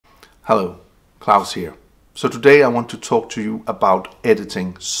Hello, Klaus here. So today I want to talk to you about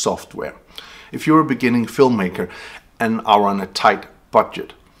editing software. If you're a beginning filmmaker and are on a tight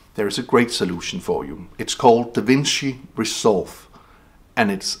budget, there is a great solution for you. It's called Davinci Resolve, and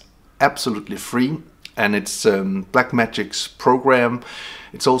it's absolutely free, and it's Blackmagic's program.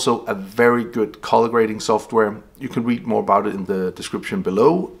 It's also a very good color grading software. You can read more about it in the description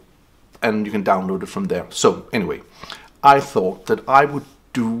below, and you can download it from there. So anyway, I thought that I would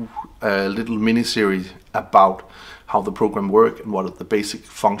do a little mini-series about how the program works and what are the basic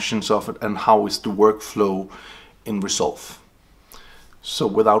functions of it and how is the workflow in Resolve. So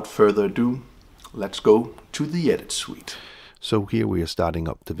without further ado, let's go to the edit suite. So here we are starting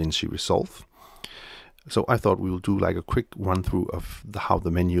up Davinci Resolve. So I thought we will do like a quick run through of how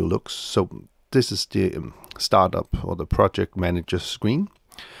the menu looks. So this is the startup or the project manager screen.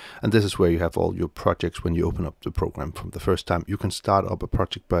 And this is where you have all your projects when you open up the program from the first time. You can start up a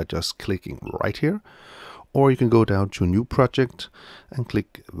project by just clicking right here, or you can go down to new project and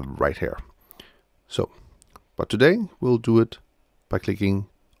click right here. So, but today we'll do it by clicking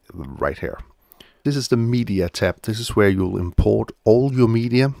right here. This is the media tab. This is where you'll import all your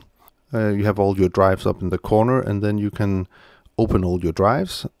media. You have all your drives up in the corner, and then you can open all your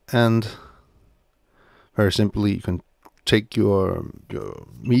drives, and very simply you can take your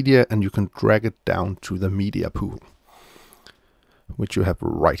media and you can drag it down to the media pool, which you have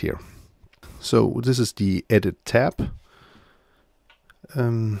right here. So this is the edit tab,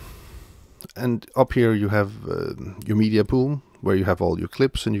 and up here you have your media pool where you have all your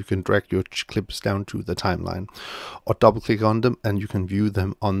clips, and you can drag your clips down to the timeline or double click on them and you can view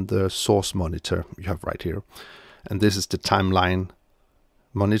them on the source monitor you have right here. And this is the timeline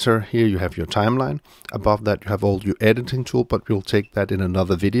monitor. Here you have your timeline. Above that you have all your editing tool, but we'll take that in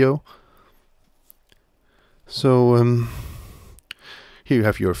another video. So here you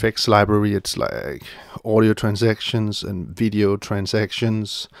have your effects library. It's like audio transactions and video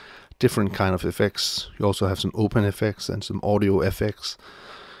transactions, different kind of effects. You also have some open effects and some audio effects.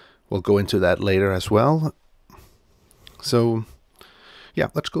 We'll go into that later as well. So yeah,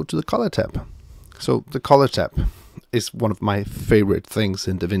 let's go to the color tab. So the color tab is one of my favorite things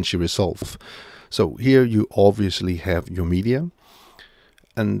in Davinci Resolve. So here you obviously have your media,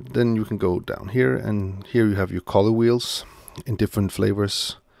 and then you can go down here, and here you have your color wheels in different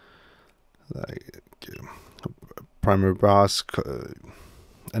flavors, like primary bars,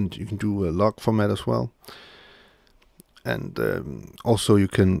 and you can do a log format as well. And also you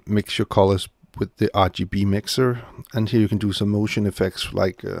can mix your colors with the RGB mixer, and here you can do some motion effects,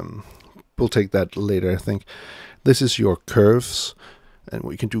 like we'll take that later, I think. This is your curves, and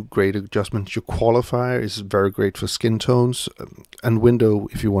we can do great adjustments. Your qualifier is very great for skin tones, and window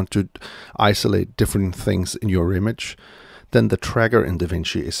if you want to isolate different things in your image. Then the tracker in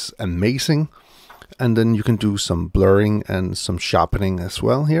Davinci is amazing, and then you can do some blurring and some sharpening as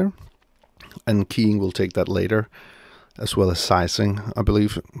well here. And keying, we'll take that later, as well as sizing, I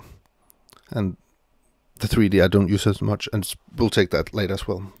believe. And the 3D I don't use as much, and we'll take that later as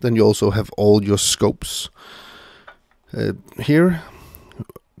well. Then you also have all your scopes here,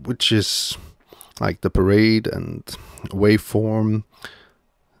 which is like the parade and waveform,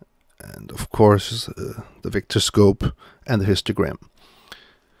 and of course the vector scope and the histogram.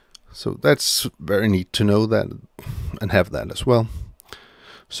 So that's very neat to know that and have that as well.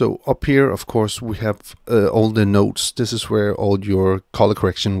 So up here, of course, we have all the nodes. This is where all your color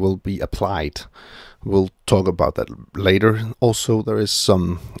correction will be applied. We'll talk about that later. Also, there is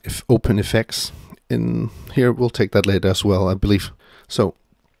some open effects in here. We'll take that later as well, I believe. So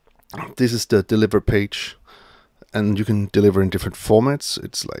this is the deliver page, and you can deliver in different formats.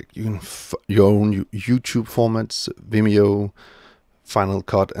 It's like you can your own YouTube formats, Vimeo, Final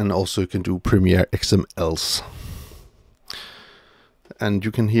Cut, and also you can do Premiere XMLs. And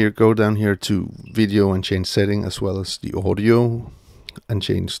you can here go down here to video and change setting, as well as the audio, and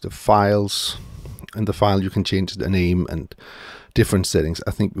change the files. And the file you can change the name and different settings.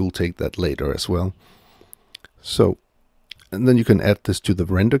 I think we'll take that later as well. So, and then you can add this to the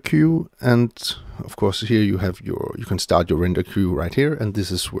render queue, and of course here you have you can start your render queue right here, and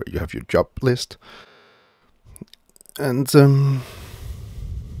this is where you have your job list. And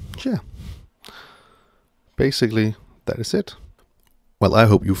yeah, basically that is it. Well, I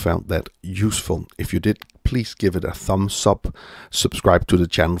hope you found that useful. If you did, please give it a thumbs up, subscribe to the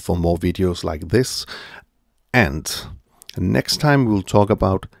channel for more videos like this, and next time we'll talk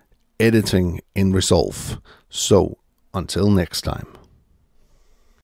about editing in Resolve. So until next time.